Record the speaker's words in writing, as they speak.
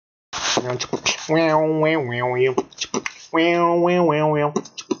Hello,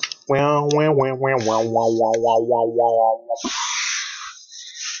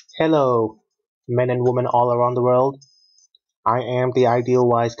 men and women all around the world. I am the ideal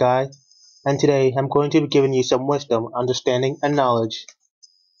wise guy, and today I'm going to be giving you some wisdom, understanding, and knowledge.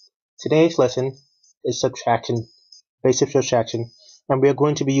 Today's lesson is subtraction, basic subtraction, and we are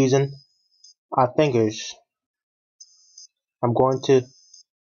going to be using our fingers. I'm going to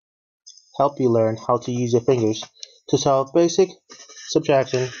help you learn how to use your fingers to solve basic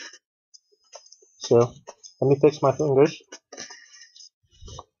subtraction. So, let me fix my fingers.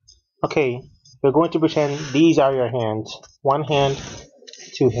 Okay, we're going to pretend these are your hands. One hand,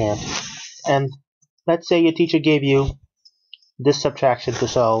 two hands. And let's say your teacher gave you this subtraction to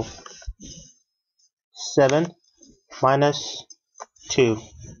solve. 7 minus 2.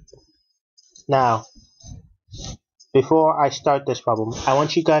 Now, before I start this problem, I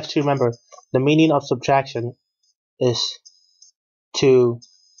want you guys to remember the meaning of subtraction is to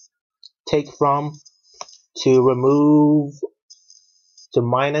take from, to remove, to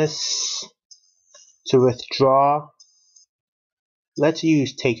minus, to withdraw. Let's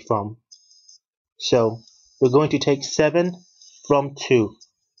use take from. So, we're going to take 7 from 2.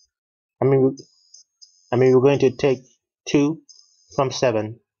 We're going to take 2 from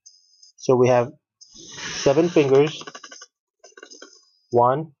 7. So we have 7 fingers.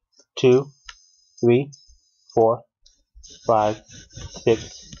 1, 2, 3, 4, 5,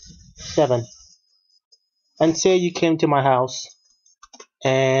 6, 7. And say you came to my house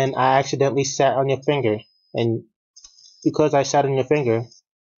and I accidentally sat on your finger, and because I sat on your finger,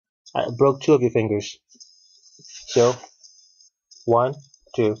 I broke 2 of your fingers. So 1,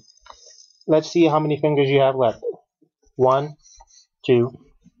 2. Let's see how many fingers you have left. 1, 2,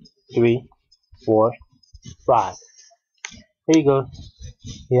 3, 4, 5. There you go.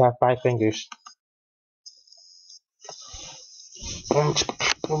 You have 5 fingers.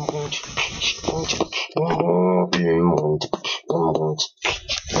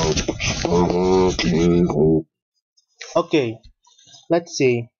 Okay, let's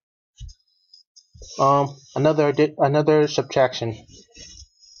see. Another subtraction.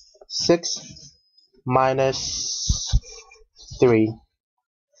 6 minus 3.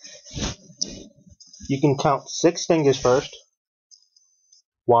 You can count 6 fingers first.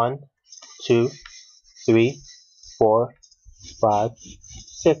 1, 2, 3, 4, 5,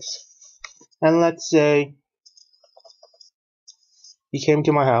 6. And let's say you came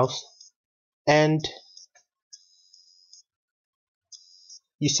to my house and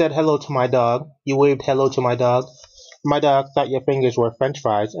you said hello to my dog. You waved hello to my dog. My dog thought your fingers were French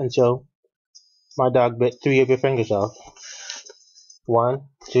fries, and so my dog bit 3 of your fingers off. 1,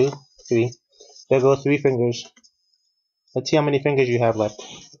 2, 3. There go 3 fingers. Let's see how many fingers you have left.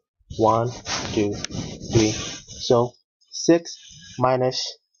 1, 2, 3. So 6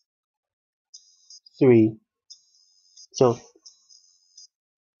 minus 3. So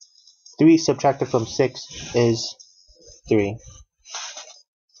 3 subtracted from 6 is 3.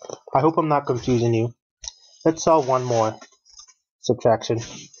 I hope I'm not confusing you. Let's solve one more subtraction.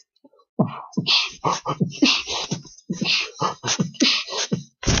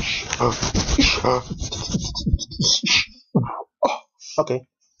 Okay,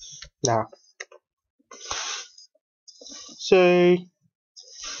 now, say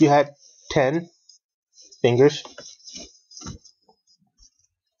you had 10 fingers,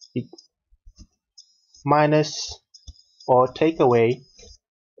 minus or take away,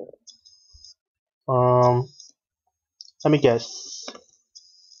 let me guess,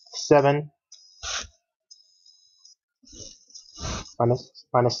 7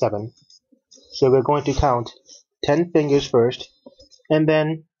 minus 7. So we're going to count 10 fingers first, and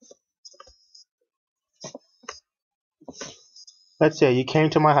then let's say you came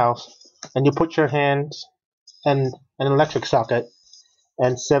to my house and you put your hands in an electric socket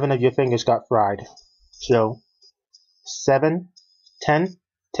and 7 of your fingers got fried. So 7, 10,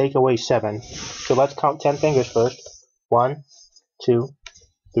 take away 7. So let's count 10 fingers first. 1, 2,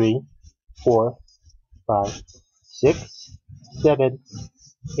 3, 4, 5, 6, 7,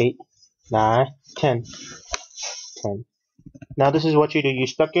 8, 9, 10. 10. Now this is what you do. You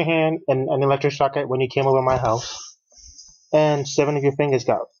stuck your hand in an electric socket when you came over my house, and 7 of your fingers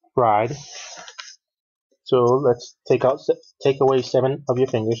got fried. So let's take away 7 of your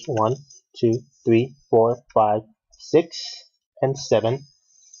fingers. 1, 2, 3, 4, 5, 6, and 7.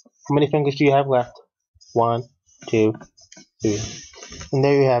 How many fingers do you have left? 1, 2, 3. And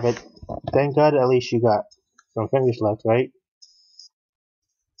there you have it. Thank God at least you got some fingers left, right?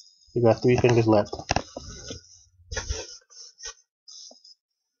 You got 3 fingers left.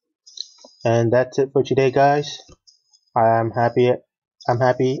 And that's it for today, guys. I'm happy. I'm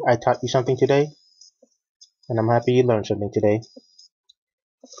happy I taught you something today, and I'm happy you learned something today.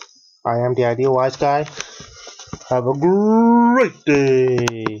 I am the Ideal Wise Guy. Have a great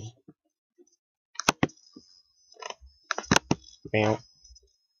day. Bam.